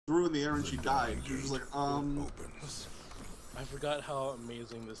threw in the air and she died. She was just like, I forgot how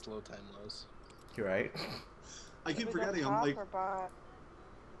amazing this load time was. You're right. I keep forgetting. I'm like,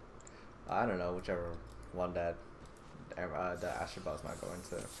 I don't know, whichever one that the Astro Ball's not going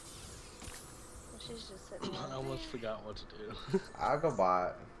to. She's just sitting there. I almost forgot what to do. I'll go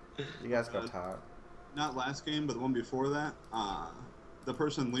bot. You guys go top. Not last game, but the one before that. The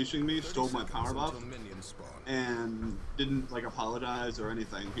person leashing me stole my power buff and didn't like apologize or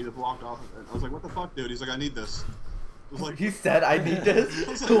anything. He just walked off. And I was like, "What the fuck, dude?" He's like, "I need this." I was like, he said, "I need this."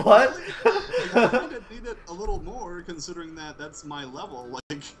 I was like, what? Like, I kind of need it a little more, considering that that's my level.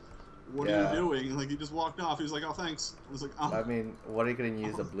 Like, what are you doing? Like, he just walked off. He was like, "Oh, thanks." I was like, "Oh." I mean, what are you gonna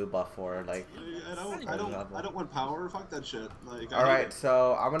use a blue buff for? Like, I don't want power. Fuck that shit. Like, all right,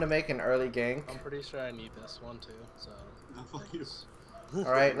 so I'm gonna make an early gank. I'm pretty sure I need this one too. So. No, fuck you. All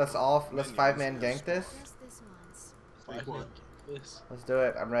right, let's 5-man gank this. Let's do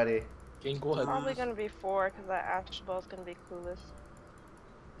it. I'm ready. Gank what? Probably gonna be 4 because that Astro Ball's gonna be clueless.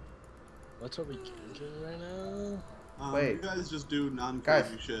 What's are we ganking right now? Wait. You guys just do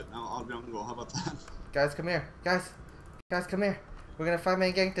non-crazy shit. I'll jungle. How about that? Guys, come here. Guys, come here. We're gonna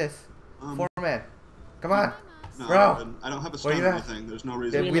 5-man gank this. 4-man. Come on. No, bro. I don't have a stun or anything. There's no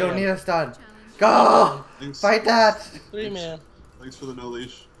reason. We don't need a stun. Go! Thanks. Fight that! 3-man. Thanks for the no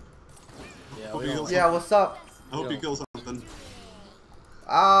leash. Yeah, what's up? I hope you kill something.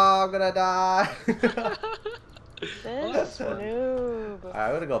 Oh, I'm gonna die. This noob. Alright,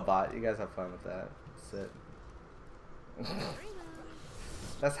 I'm gonna go bot. You guys have fun with that. Sit.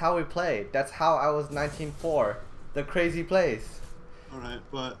 That's how we play. That's how I was 19-4. The crazy plays. Alright,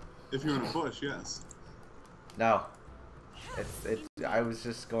 but if you're in a bush, yes. No. I was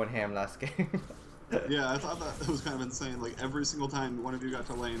just going ham last game. Yeah, I thought that was kind of insane. Like, every single time one of you got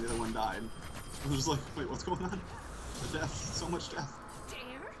to lane, the other one died. I was just like, wait, what's going on? The death. So much death.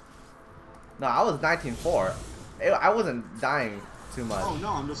 No, I was 19-4. I wasn't dying too much. Oh, no,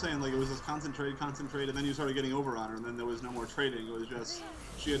 I'm just saying, like, it was just concentrate, and then you started getting over on her, and then there was no more trading. It was just,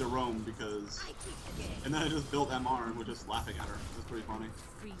 she had to roam because... And then I just built MR and was just laughing at her. It was pretty funny.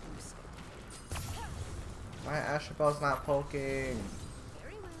 My Astro Ball's not poking.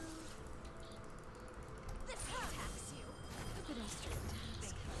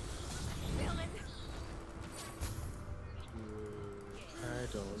 I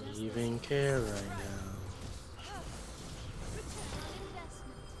don't even care right now.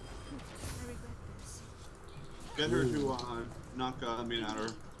 Get her to knock me at her.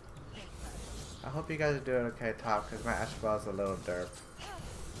 I hope you guys are doing okay top, because my Astro Ball's a little derp.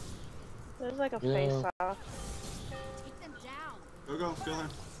 There's like a face off. Go, kill her.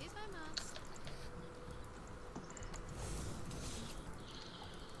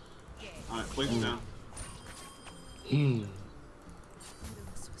 Alright, Blake's down.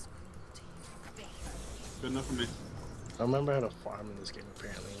 Good enough for me. I remember how to farm in this game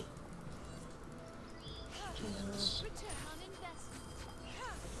apparently. Jesus.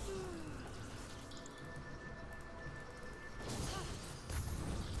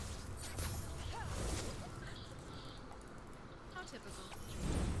 How typical.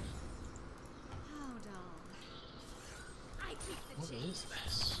 How dull. I keep the What is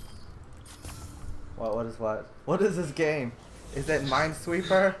this? What is what? What is this game? Is it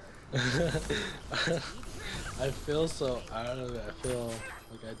Minesweeper? I feel so out of it. I feel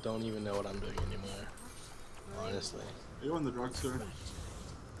like I don't even know what I'm doing anymore. Honestly. Are you in the drugstore?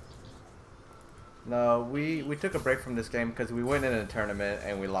 No, we took a break from this game because we went in a tournament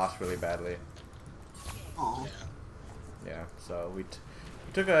and we lost really badly. Aw. Yeah, so we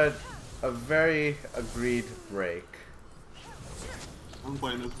took a very agreed break. I'm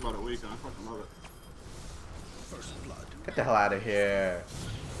playing this for about a week and I fucking love it. Get the hell out of here.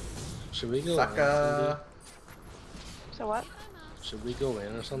 Should we go Sucker. in? So what? Should we go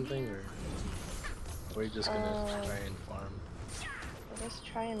in or something, or are we just gonna try and farm? We'll just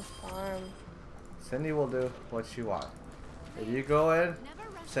try and farm. Cindy will do what she wants. If you go in,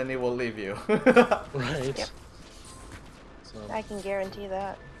 Cindy will leave you. Right. Yep. So, I can guarantee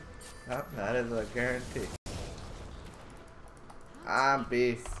that. Yep, that is a guarantee. I'm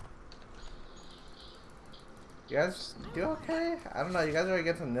B. You guys do okay? I don't know, you guys are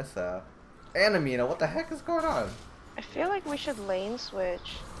against Nissa. And Amina, what the heck is going on? I feel like we should lane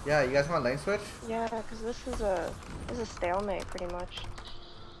switch. Yeah, you guys want lane switch? Yeah, because this is a stalemate pretty much.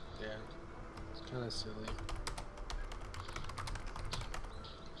 yeah, it's kind of silly.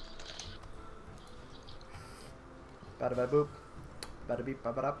 Bada ba boop. Bada beep,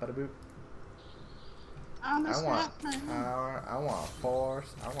 bada bada boop. I want power, I want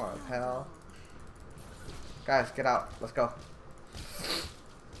force, I want hell. Guys, get out. Let's go.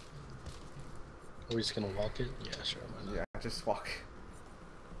 Are we just gonna walk it? Yeah, sure. Why not? Yeah, just walk.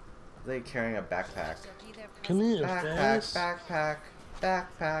 Are they carrying a backpack? Come here, Backpack, Ferris. backpack,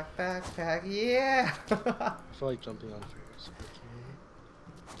 backpack, backpack, yeah! I feel like jumping on Ferris. Okay.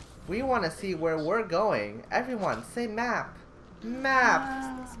 We want to see where we're going. Everyone, say map.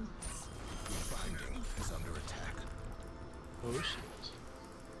 Map! Oh shit.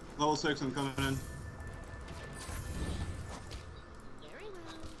 Level 6, I'm coming in. Very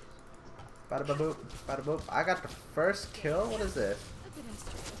well. Bada ba boop, bada boop. I got the first kill? What is this? A bit of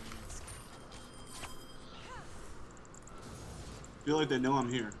straight task. Feel like they know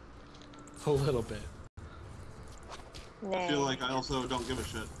I'm here. A little bit. I feel like I also don't give a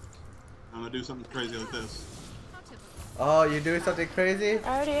shit. I'm gonna do something crazy like this. How typical. Oh, you're doing something crazy?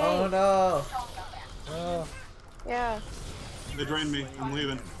 I already Oh ate. no! Oh. Yeah. They drained me. I'm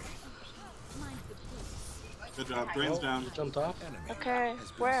leaving. Mind the boots. Good job. Drain's down. You jumped off? Okay.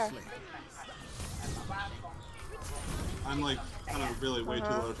 Where? I'm like kind of really way too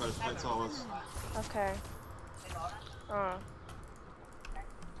low to try to fight Solace. Okay.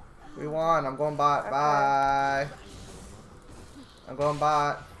 We won. I'm going bot. Okay. Bye. I'm going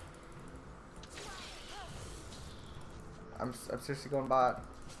bot. I'm seriously going bot.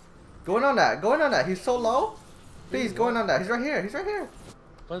 Going on that. Going on that. He's so low. Please, going on that. He's right here. He's right here.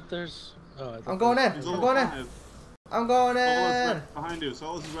 But there's. Oh, I'm going in. He's I'm level going in. 5. I'm going Solace in. right behind you.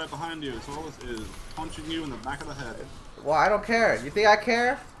 Solace is right behind you. Solace is punching you in the back of the head. Well, I don't care. You think I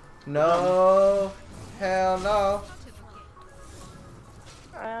care? No. Hell no.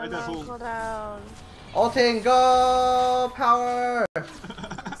 How typical. I'm that's on all. cooldown. Ulting, go! Power! Okay,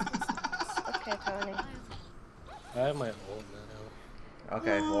 Tony. I have my ult now.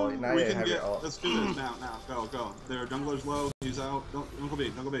 Okay, well, now we you can have get. your ult. Let's do this now. Go. Their jungler's low. He's out. Don't go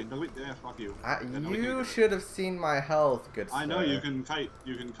bait. Don't go bait. Don't go bait. Yeah, fuck you. Yeah, no, we can't You get it. should have seen my health, good sir. I know you can kite.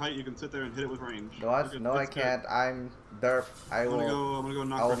 You can kite. You can sit there and hit it with range. What? Look at- No, I it's good. can't. I'm derp. I I'm will. gonna go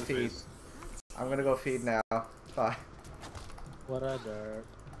knock I'll her in the feed. face. I'm gonna go feed now. Bye. What a derp.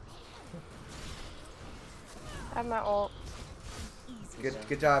 I have my ult. Easy.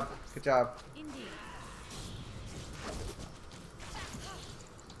 Good job. Good job. Indeed.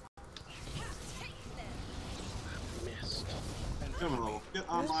 Missed. Get on my level. Get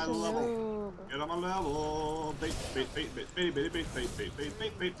on my level. Noob. Get on my level. Bait.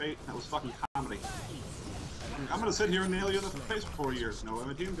 That was fucking comedy. I'm gonna sit here and nail you in the face for 4 years. No,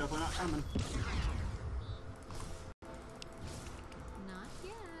 my team definitely not coming. Not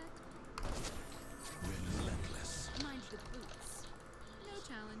yet. Mind the boots. No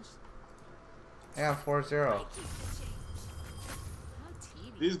challenge. Yeah, 4-0. Keep the change. How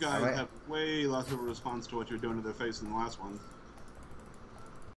tedious. These guys Alright. have way less of a response to what you're doing to their face than the last one.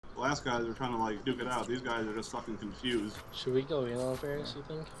 The last guys are trying to like duke it out. These guys are just fucking confused. Should we go in on Ferris, you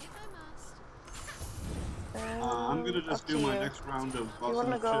think? If I must. I'm gonna just Up do to my you. next round of If you busting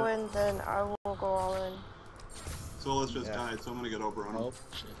want to go shit. in, then I will go all in. So let's just Yeah. died, so I'm gonna get over on him. Oh,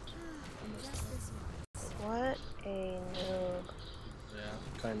 shit. I missed Just that. this once. What a noob. Yeah,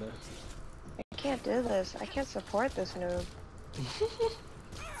 kinda. I can't do this. I can't support this noob.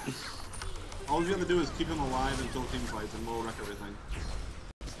 All you have to do is keep him alive until team fights, and we'll wreck everything.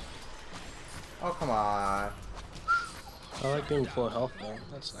 Oh, come on. I like being full health though.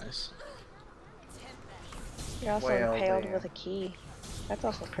 That's nice. You're also Well, impaled damn. with a key. That's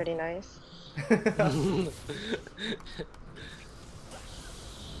also pretty nice.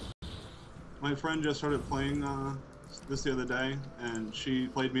 My friend just started playing this the other day, and she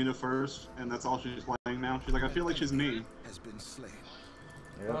played Mina first, and that's all she's playing now. She's like, I feel like she's me. has been slain.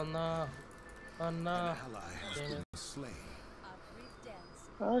 Oh Yep. no. Oh no. Ally has Damn been it. slain.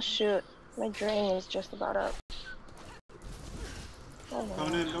 Oh shoot. My drain is just about up. Oh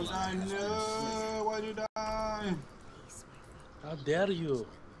Coming no. in, don't die. No, why'd you die? How dare you?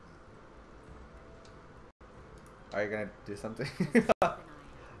 Are you gonna do something?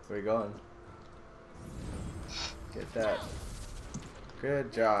 Where you going? Get that.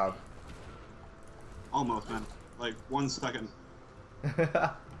 Good job. Almost, man. Like 1 second.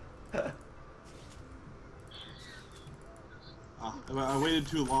 I waited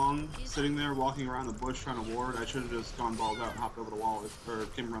too long sitting there walking around the bush trying to ward. I should have just gone balls out and hopped over the wall or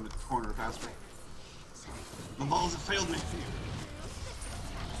came around the corner faster. The balls have failed me.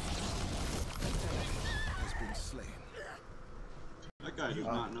 Has been slain. That guy does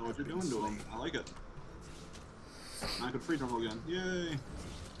not know what you're doing to him. I like it. I could free normal again. Yay.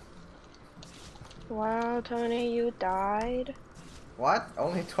 Wow, Tony, you died? What?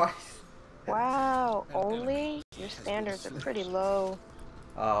 Only twice? Wow, only? Your standards are pretty low.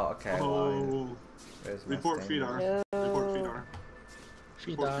 Oh, okay. Well, Oh. there's my Report standard. Fedar. Report No. Fedar.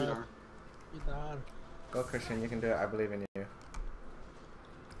 Feed Report out. Fedar. Cuidado. Go, Christian. You can do it. I believe in you. Now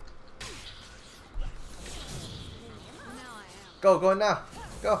I am. Go. Go now.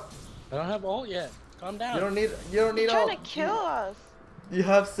 Go. I don't have ult yet. Calm down. You don't need. You don't need He's all. trying to kill us. You have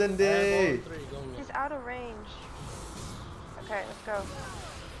I have ult Cindy. in 3. Go He's me. out of range. Okay, let's go.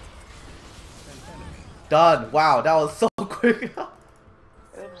 Done. Wow, that was so quick. Oops.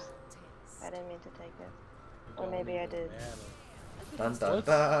 I didn't mean to take it. Or maybe I did. Dun dun What?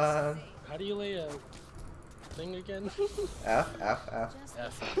 dun. How do you lay a thing again? F F F.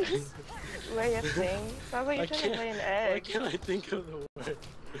 F. Lay a thing? Sounds like I you're trying to lay an Why egg. can't I think of the word?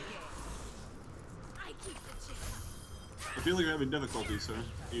 I keep the chicken. I feel like you're having difficulties, sir.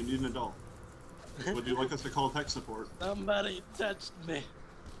 You need an adult. Would you like us to call tech support? Somebody touched me.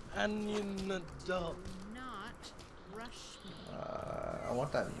 I need an adult. Not rush me. I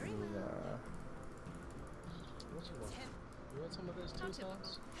want that. What you want? You want some of this too,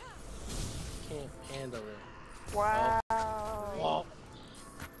 Sans? Can't handle it. Wow. Oh.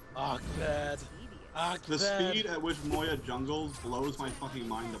 Ahmed. The speed at which Moya jungles blows my fucking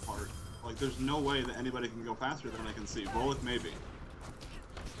mind apart. Like, there's no way that anybody can go faster than I can see. Volek maybe.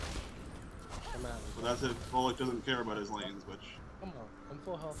 Come on. But that's if Volek doesn't care about his lanes, which... Come on. I'm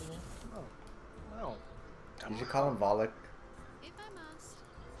full health again. Come on. No. You should call him Volek. If I must.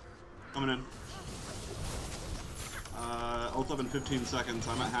 Coming in. Ult up in 15 seconds.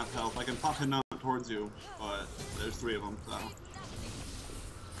 I'm at half health. I can pop him out towards you, but there's 3 of them, so...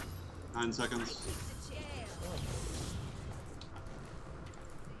 9 seconds.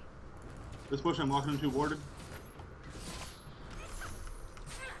 This bush I'm walking into warded.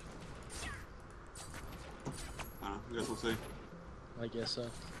 I don't know, I guess we'll see. I guess so.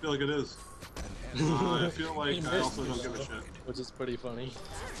 I feel like it is. I feel like I also don't give a shit. Which is pretty funny.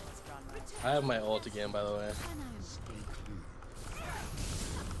 I have my ult again, by the way.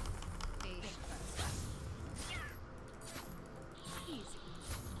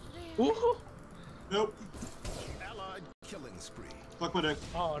 Woohoo! Nope. Allied killing spree. Fuck my dick.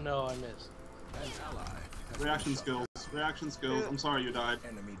 Oh no, I missed. An ally has Reaction been skills. Reaction skills. I'm sorry you died.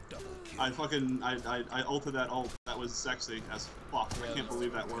 enemy double kill. I ulted that ult. That was sexy as fuck. I can't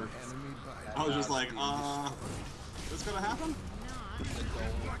believe that worked. Enemy by I was just like, this gonna happen?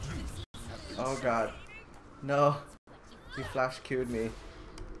 Oh god. No. He flash queued me.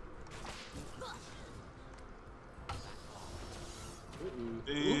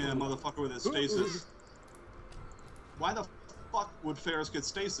 Damn, motherfucker with his stasis. Why the fuck would Ferris get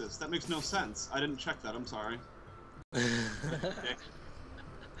stasis? That makes no sense. I didn't check that, I'm sorry. I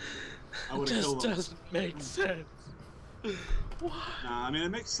would've Just killed him. doesn't make sense. What? Nah, I mean, it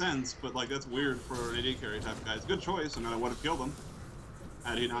makes sense, but like, that's weird for an AD carry type of guy. It's a good choice, and I would've killed him.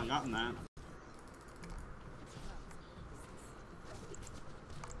 Had he not gotten that.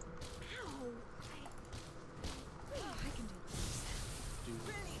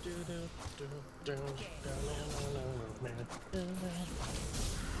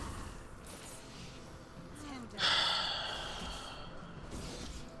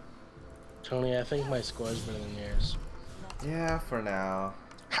 Tony, I think my score is better than yours. Yeah, for now.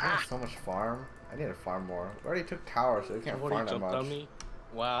 I have so much farm. I need to farm more. We already took tower, so we can't What, he farm that jumped much. on me?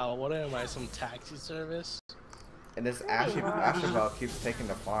 Wow, what am I, some taxi service? And this Asherbell keeps taking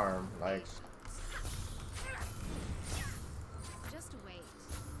the farm. Like, Just wait.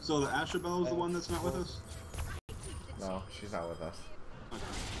 So the Asherbell is the one that's not with us? no, she's not with us. Okay.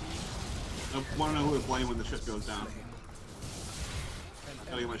 I wanna know who to blame when the shit goes down.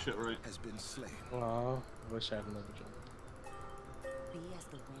 Gotta get my shit right. has been slain. Aw, I wish I had another jump.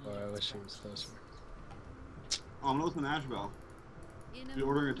 Or I wish he was closer. Oh, I'm listening to Asherbell. In a You're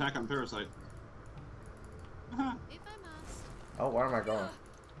ordering attack on Parasite. if I must. Oh, where am I going?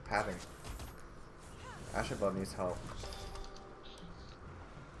 Pathing. Asherbell needs help.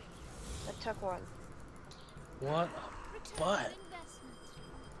 I took one. What? But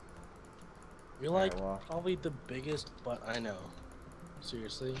you're like Alright, well. probably the biggest butt I know.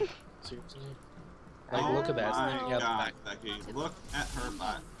 Seriously? Seriously? Like, Oh look at that. my Sticking out the god, back. Becky. Look at her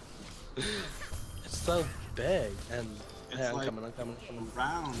butt. It's so big. And It's hey, I'm like coming, I'm coming.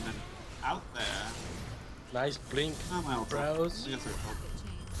 round and out there. Nice blink, Oh, my ult. bros. Yes, I told.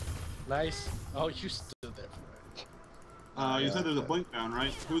 Nice. Oh, you stood there for You Yeah, said there's a okay. blink down,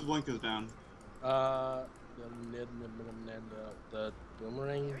 right? Whose blink is down? that. The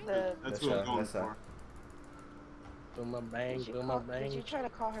boomerang. That's who I'm Nissa, going Nissa. for. Boomerang, Did you boomerang. try to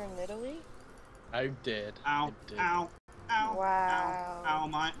call her Nidalee? I did. Ow, I did. ow, ow, Wow. ow, ow,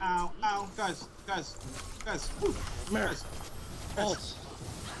 my, ow, ow. Guys, whew, Mer. guys. Ult.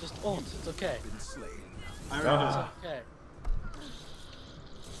 Just ult. It's okay. Been slain. I It's already did. okay.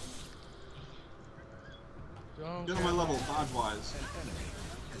 Get on my level, dodge-wise.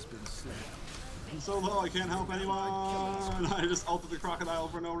 Has been slain. I'm so low, I can't help anyone. I just ulted the crocodile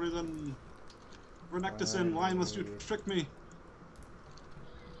for no reason. Renekton, why must you trick me?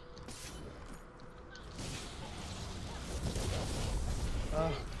 Oh,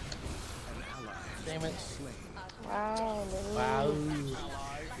 An ally damn it. slain. Wow, Wow.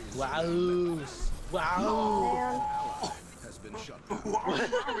 Wow. Wow. man. Has been shut down. An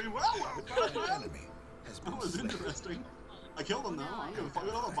enemy has been That was slain. interesting. I killed him though. I don't give a fuck.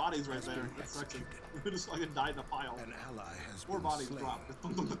 Look at all the bodies right there. That's sexy. We just fucking died in a pile. An ally has 4 been bodies slain. dropped. Just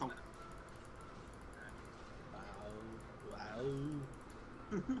thunk, thunk, thunk, thunk. Wow.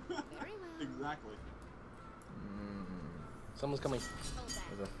 Very well. Exactly. Someone's coming.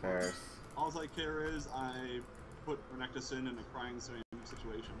 There's a Ferris. All I care is I put Renekton in a crying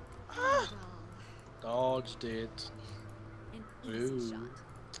situation. Dodged it. An easy Ooh. shot.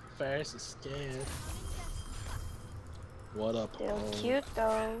 Ferris is scared. What up, Still home? cute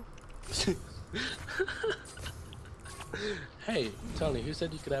though. Hey, Tony, who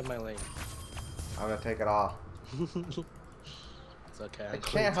said you could have my lane? I'm gonna take it all. It's okay. I I'm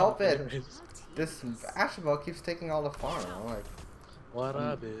can't going help top it. anyways. This Ashabel keeps taking all the farm. I'm like, What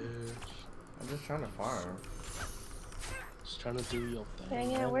up, bitch? I'm just trying to farm. Just trying to do your thing.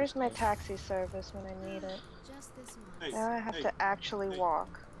 Dang it, where's my taxi service when I need it? Just this one. Hey, Now I have hey, to actually hey.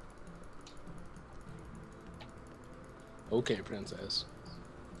 walk. Okay, princess.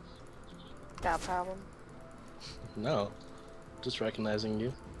 Got a problem? No. Just recognizing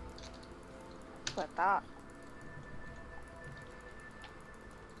you. That's what I thought.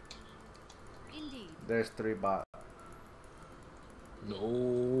 Indeed. There's 3 bots.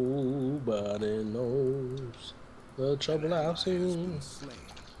 Nobody knows the trouble I've Has seen. been slain.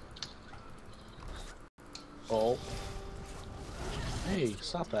 Oh. Hey,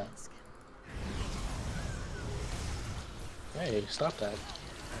 stop that. Hey, stop that. An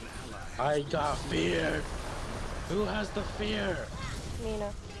ally I got fear. Who has the fear?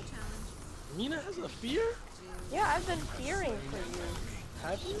 Mina. Challenge. Mina has a fear? Yeah, I've been fearing for you.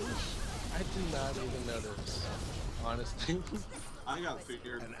 Have you? I did not even notice. Honestly. I got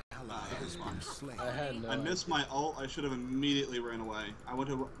feared. An ally has been slain. I had no I missed my ult. I should have immediately ran away. I went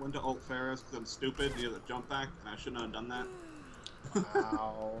to ult Ferris because I'm stupid. He had a jump back, and I shouldn't have done that.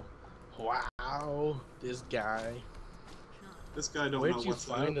 Wow. Wow. This guy. This guy don't know Where'd you what's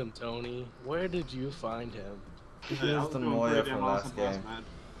find up. him, Tony? Where did you find him? He Hey, I used was the doing Moya pretty damn from last awesome game. last match.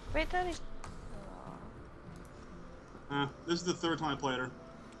 Wait, Daddy. This is the 3rd time I played her.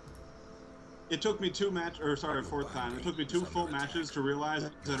 It took me 4th time. It took me 2 full matches to realize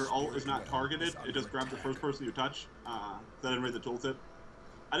that her ult is not targeted. It just grabs the first person you touch. I didn't read the tooltip.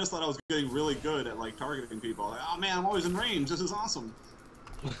 I just thought I was getting really good at like targeting people. Like, oh man, I'm always in range. This is awesome.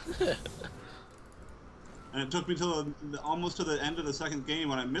 And it took me till almost to the end of the 2nd game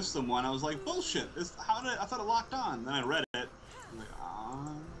when I missed someone. I was like, bullshit. I thought it locked on. Then I read it. I'm like,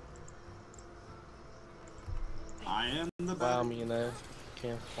 I am the Wow, best. Mina.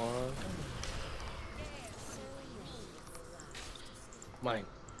 Can't farm. Mine.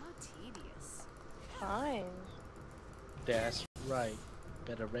 How tedious. Fine. That's right.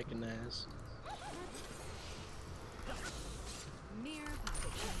 Better recognize. Mere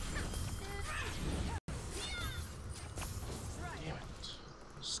pocket Damn it.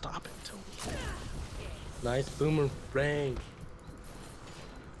 Stop it, Tony. Nice boomerang.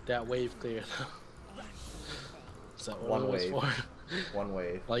 That wave cleared. Is that what One it was wave. for? 1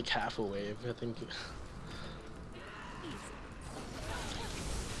 wave. Like half a wave, I think.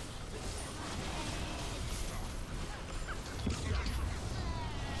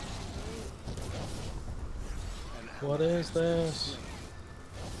 What is this?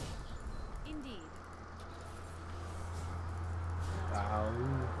 Indeed. Wow.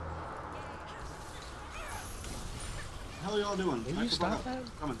 What the hell are y'all doing? Will you Back the fuck stop up.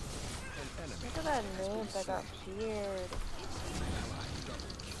 that? Coming. Look at that noob that got feared.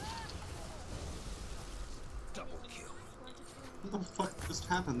 Double kill. What the fuck just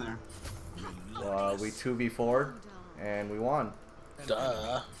happened there? We 2v4'd and we won.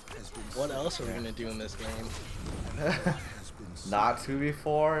 Duh. What else are we gonna do in this game? Not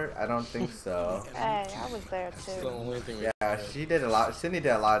 2v4? I don't think so. Hey, I was there It's the too. only thing we Yeah, she did a lot. Sydney did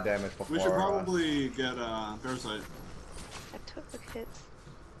a lot of damage before. We should probably get Parasite. I took the hits.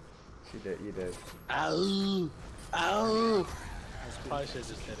 She did. You did. Ow! Ow! Probably should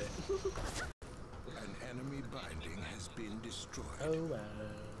just hit it. An enemy binding has been destroyed. Oh wow.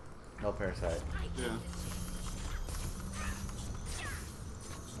 No parasite. Yeah.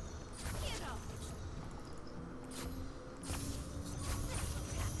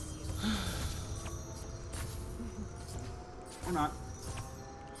 Or not.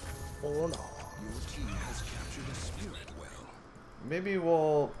 Or not. Your team has captured a spirit well. Maybe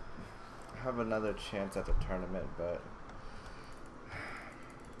we'll have another chance at the tournament, but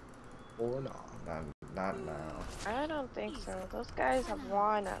Or not. not now. I don't think so. Those guys have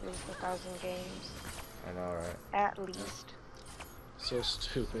won at least 1,000 games. I know, right? At least. So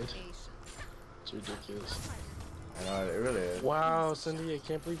stupid. It's ridiculous. I know, it really is. Wow, Cindy, I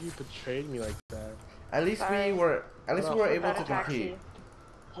can't believe you betrayed me like that. At least Sorry. we were able to Better taxi. compete.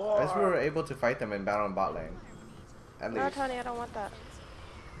 At least we were able to fight them in battle and bot lane. At No, least. Tony, I don't want that.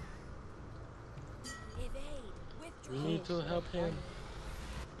 We need to help him.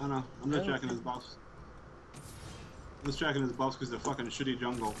 I don't know. I'm just checking his buffs. I'm just checking his buffs because they're fucking shitty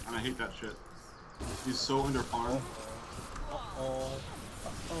jungle, and I hate that shit. He's so under farm. Uh-oh.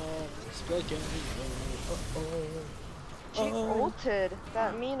 Uh-oh. Spaghetti. Uh-oh. She ulted.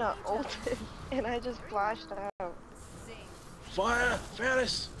 That Mina ulted. And I just flashed out. Fire!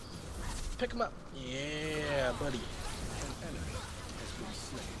 Ferris! Pick him up! Yeah, buddy.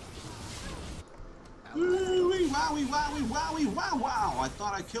 Woo-wee, wowie, wowie, wowie, wow, wow! I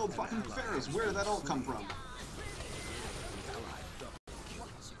thought I killed fucking Ferris. Where did that ult come from?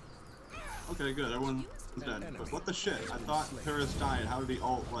 Okay, good. Everyone is dead. But what the shit? I thought Ferris died. How did he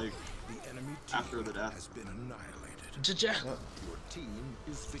ult, like, The enemy after team the death? has been annihilated. Jaja! Your team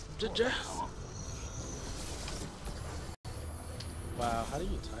is Jaja! victorious. Oh, Wow, how do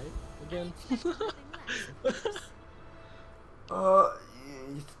you type again?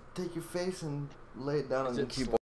 You take your face and lay it down on Is the it keyboard.